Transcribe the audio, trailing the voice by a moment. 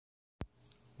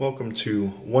Welcome to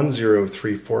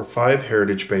 10345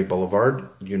 Heritage Bay Boulevard,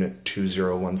 Unit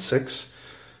 2016.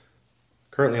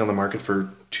 Currently on the market for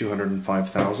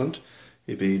 $205,000.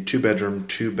 You have a 2-bedroom,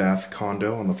 2-bath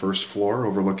condo on the first floor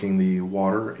overlooking the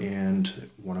water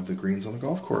and one of the greens on the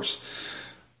golf course.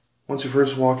 Once you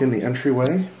first walk in the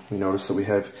entryway, we notice that we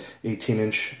have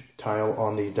 18-inch tile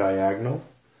on the diagonal.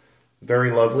 Very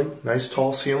lovely, nice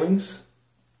tall ceilings.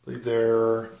 I believe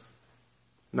they're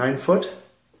 9 foot.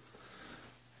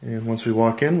 And once we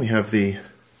walk in, we have the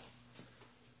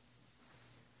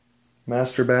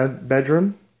master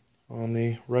bedroom on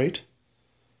the right.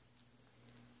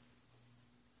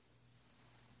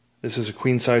 This is a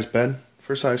queen-size bed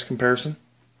for size comparison.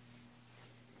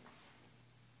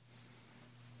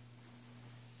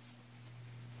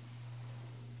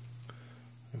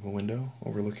 We have a window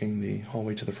overlooking the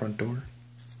hallway to the front door.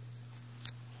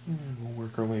 And we'll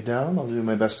work our way down. I'll do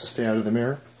my best to stay out of the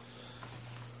mirror.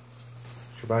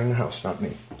 You're buying the house, not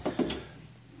me.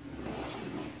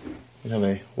 We have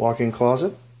a walk-in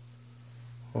closet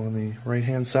on the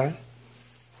right-hand side.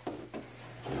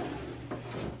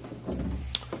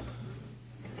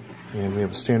 And we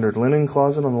have a standard linen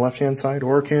closet on the left-hand side,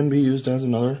 or can be used as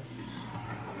another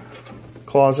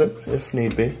closet if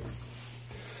need be.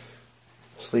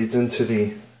 This leads into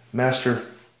the master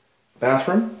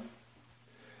bathroom.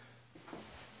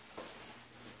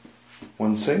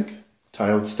 One sink.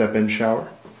 Tiled step-in shower.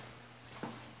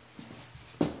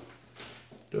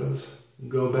 Does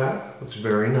go back. Looks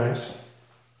very nice.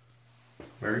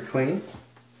 Very clean.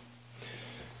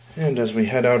 And as we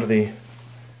head out of the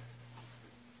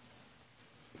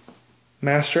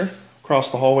master, across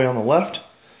the hallway on the left,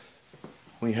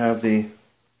 we have the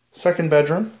second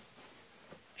bedroom,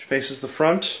 which faces the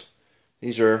front.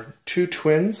 These are 2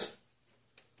 twins.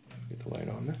 Get the light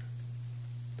on there.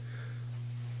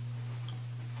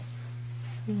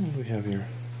 And we have your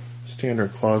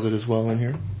standard closet as well in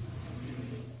here.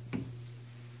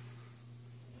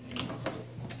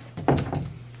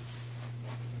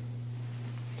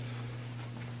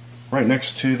 Right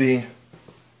next to the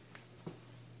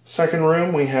second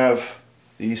room, we have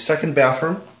the second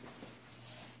bathroom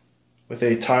with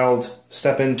a tiled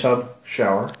step-in tub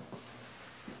shower.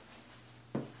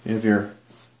 You have your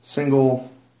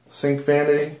single sink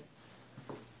vanity,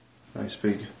 nice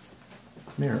big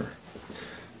mirror.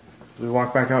 We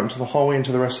walk back out into the hallway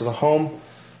into the rest of the home.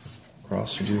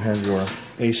 Across you do have your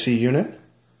AC unit.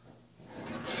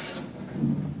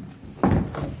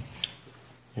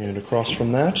 And across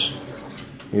from that,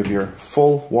 you have your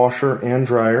full washer and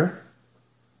dryer.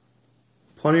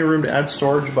 Plenty of room to add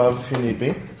storage above if you need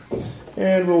be.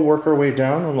 And we'll work our way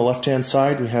down. On the left-hand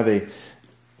side, we have a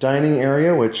dining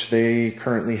area, which they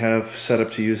currently have set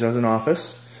up to use as an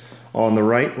office. On the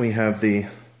right, we have the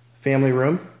family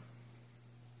room,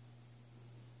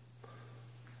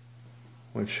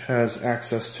 which has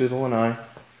access to the lanai.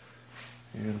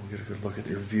 And we'll get a good look at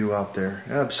your view out there.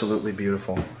 Absolutely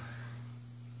beautiful. A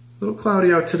little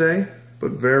cloudy out today,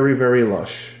 but very, very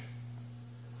lush.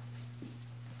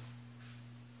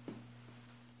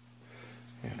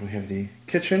 And we have the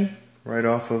kitchen right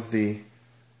off of the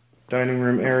dining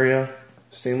room area.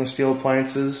 Stainless steel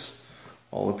appliances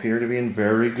all appear to be in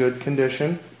very good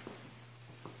condition.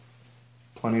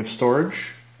 Plenty of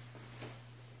storage.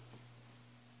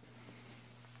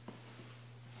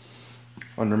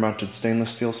 Under-mounted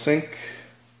stainless steel sink.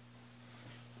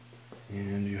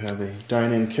 And you have a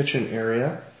dine-in kitchen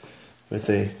area with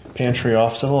a pantry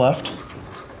off to the left.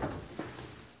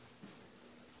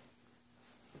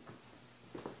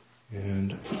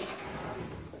 And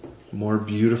more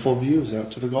beautiful views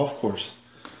out to the golf course.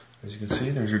 As you can see,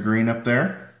 there's your green up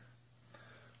there.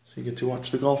 So you get to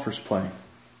watch the golfers play.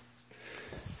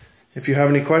 If you have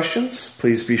any questions,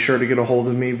 please be sure to get a hold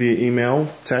of me via email,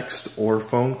 text, or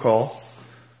phone call.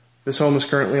 This home is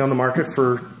currently on the market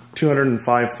for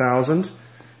 $205,000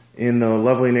 in the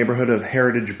lovely neighborhood of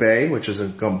Heritage Bay, which is a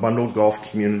bundled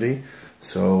golf community.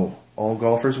 So all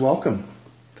golfers welcome.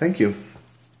 Thank you.